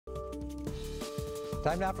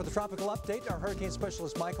Time now for the Tropical Update. Our hurricane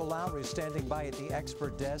specialist Michael Lowry is standing by at the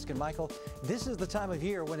expert desk. And Michael, this is the time of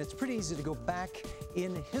year when it's pretty easy to go back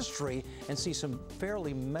in history and see some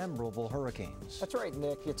fairly memorable hurricanes. That's right,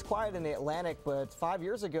 Nick. It's quiet in the Atlantic, but 5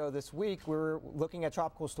 years ago this week, we were looking at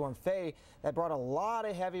Tropical Storm Faye that brought a lot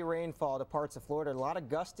of heavy rainfall to parts of Florida, a lot of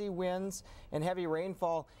gusty winds and heavy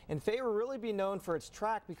rainfall. And Faye will really be known for its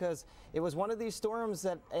track because it was one of these storms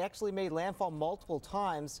that actually made landfall multiple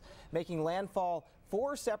times, making landfall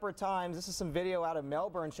 4 separate times. This is some video out of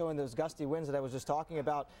Melbourne showing those gusty winds that I was just talking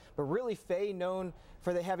about. But really, Faye known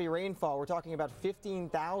for the heavy rainfall. We're talking about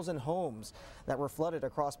 15,000 homes that were flooded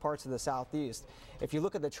across parts of the southeast. If you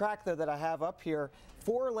look at the track, though, that I have up here,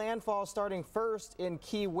 4 landfalls starting first in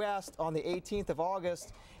Key West on the 18th of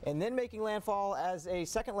August, and then making landfall as a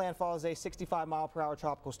second landfall as a 65-mile-per-hour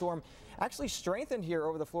tropical storm. Actually strengthened here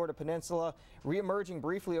over the Florida Peninsula, re-emerging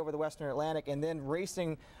briefly over the western Atlantic, and then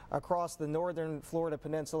racing across the northern Florida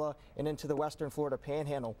Peninsula and into the western Florida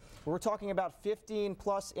Panhandle. We're talking about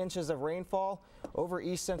 15+ inches of rainfall over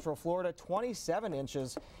east central Florida, 27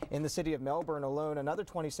 inches in the city of Melbourne alone, another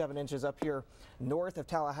 27 inches up here north of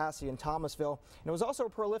Tallahassee and Thomasville. And it was also a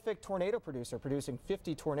prolific tornado producer, producing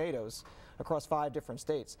 50 tornadoes across 5 different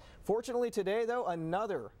states. Fortunately today, though,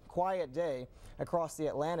 another quiet day across the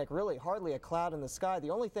Atlantic, really hardly a cloud in the sky. The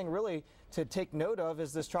only thing really to take note of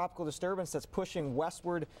is this tropical disturbance that's pushing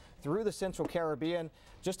westward through the central Caribbean.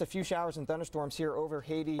 Just a few showers and thunderstorms here over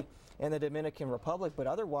Haiti and the Dominican Republic, but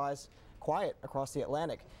otherwise quiet across the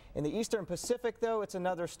Atlantic. In the eastern Pacific, though, it's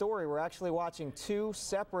another story. We're actually watching 2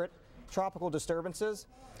 separate tropical disturbances.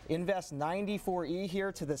 Invest 94E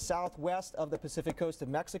here to the southwest of the Pacific coast of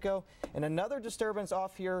Mexico, and another disturbance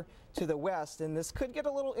off here to the west. And this could get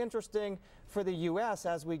a little interesting for the U.S.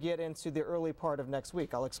 as we get into the early part of next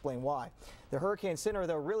week. I'll explain why. The Hurricane Center,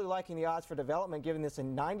 though, really liking the odds for development, giving this a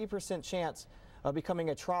 90% chance of becoming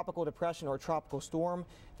a tropical depression or a tropical storm.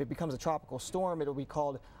 If it becomes a tropical storm, it'll be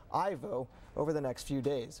called Ivo over the next few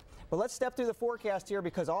days. But let's step through the forecast here,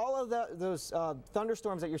 because all of those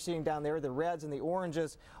thunderstorms that you're seeing down there, the reds and the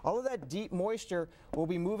oranges, all of that deep moisture will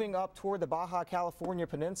be moving up toward the Baja California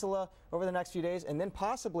Peninsula over the next few days, and then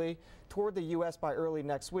possibly toward the U.S. by early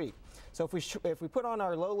next week. So if we put on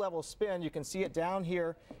our low-level spin, you can see it down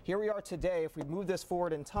here. Here we are today. If we move this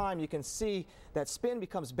forward in time, you can see that spin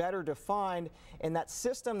becomes better defined, and that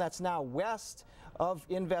system that's now west of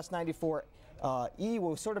Invest 94 E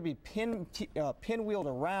will sort of be pinwheeled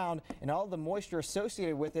around, and all the moisture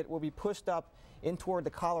associated with it will be pushed up in toward the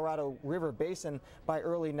Colorado River Basin by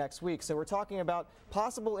early next week. So we're talking about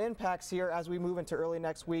possible impacts here as we move into early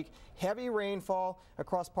next week. Heavy rainfall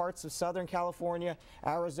across parts of Southern California,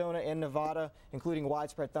 Arizona, and Nevada, including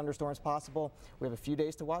widespread thunderstorms possible. We have a few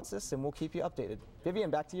days to watch this, and we'll keep you updated. Vivian,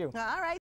 back to you. All right.